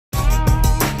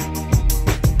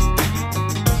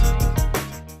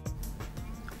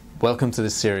Welcome to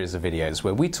this series of videos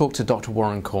where we talk to Dr.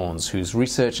 Warren Corns, who's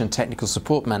Research and Technical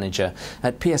Support Manager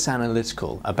at PS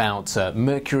Analytical, about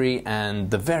mercury and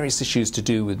the various issues to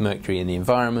do with mercury in the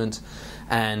environment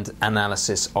and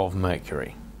analysis of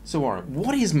mercury. So Warren,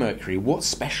 what is mercury? What's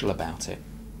special about it?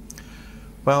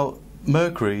 Well,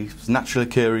 mercury is a naturally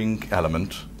occurring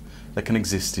element that can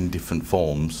exist in different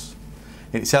forms.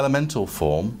 In its elemental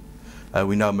form,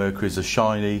 we know mercury is a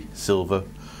shiny, silver,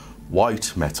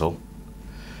 white metal.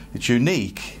 It's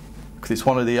unique because it's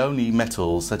one of the only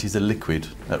metals that is a liquid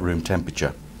at room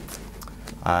temperature.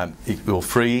 It will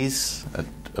freeze at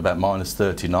about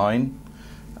 -39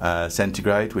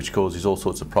 centigrade, which causes all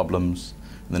sorts of problems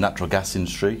in the natural gas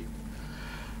industry.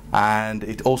 And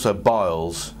it also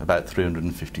boils about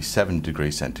 357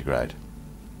 degrees centigrade.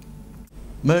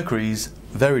 Mercury is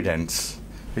very dense.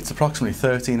 It's approximately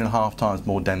 13.5 times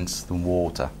more dense than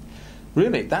water.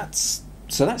 Really?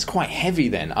 So that's quite heavy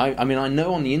then. I mean, I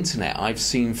know on the internet I've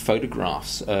seen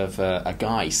photographs of a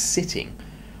guy sitting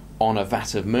on a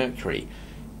vat of mercury.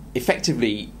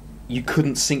 Effectively, you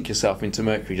couldn't sink yourself into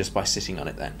mercury just by sitting on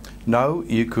it then? No,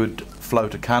 you could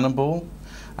float a cannonball,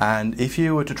 and if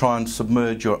you were to try and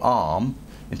submerge your arm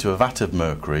into a vat of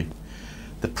mercury,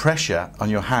 the pressure on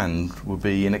your hand would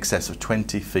be in excess of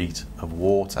 20 feet of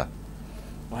water.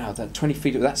 Wow, that 20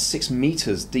 feet, that's 6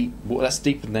 meters deep. Well, that's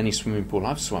deeper than any swimming pool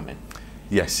I've swum in.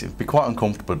 Yes, it'd be quite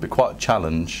uncomfortable, it'd be quite a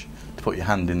challenge to put your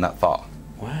hand in that far.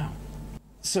 Wow.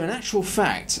 So in actual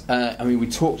fact, I mean, we're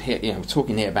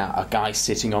talking here about a guy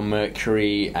sitting on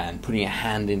mercury and putting a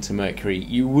hand into mercury.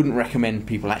 You wouldn't recommend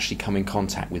people actually come in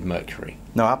contact with mercury?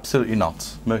 No, absolutely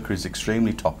not. Mercury is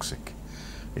extremely toxic.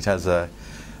 It has a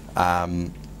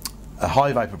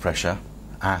high vapor pressure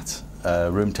at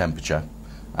room temperature,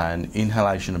 and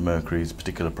inhalation of mercury is a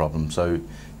particular problem, so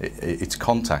its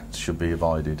contact should be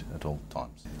avoided at all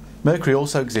times. Mercury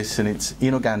also exists in its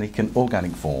inorganic and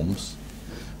organic forms.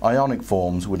 Ionic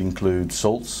forms would include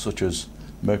salts such as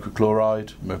mercury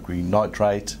chloride, mercury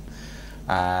nitrate,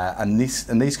 and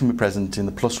these can be present in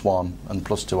the +1 and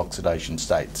 +2 oxidation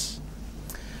states.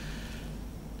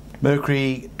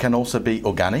 Mercury can also be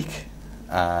organic.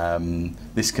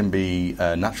 This can be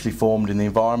naturally formed in the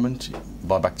environment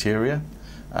by bacteria.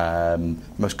 The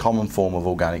most common form of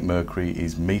organic mercury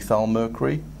is methyl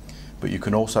mercury, but you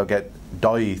can also get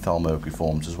diethyl mercury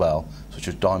forms as well, such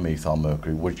as dimethyl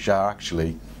mercury, which are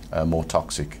actually more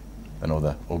toxic than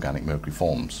other organic mercury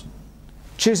forms.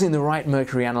 Choosing the right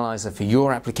mercury analyzer for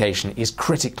your application is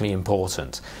critically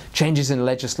important. Changes in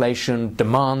legislation,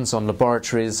 demands on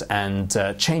laboratories, and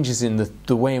changes in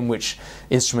the way in which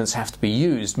instruments have to be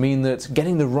used mean that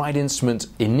getting the right instrument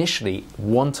initially,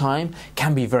 one time,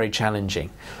 can be very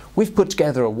challenging. We've put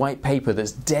together a white paper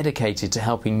that's dedicated to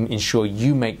helping ensure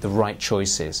you make the right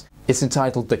choices. It's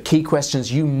entitled "The Key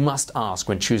Questions You Must Ask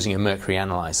When Choosing a Mercury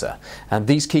Analyzer," and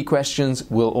these key questions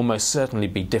will almost certainly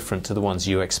be different to the ones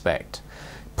you expect.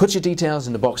 Put your details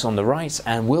in the box on the right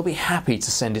and we'll be happy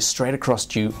to send it straight across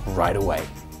to you right away.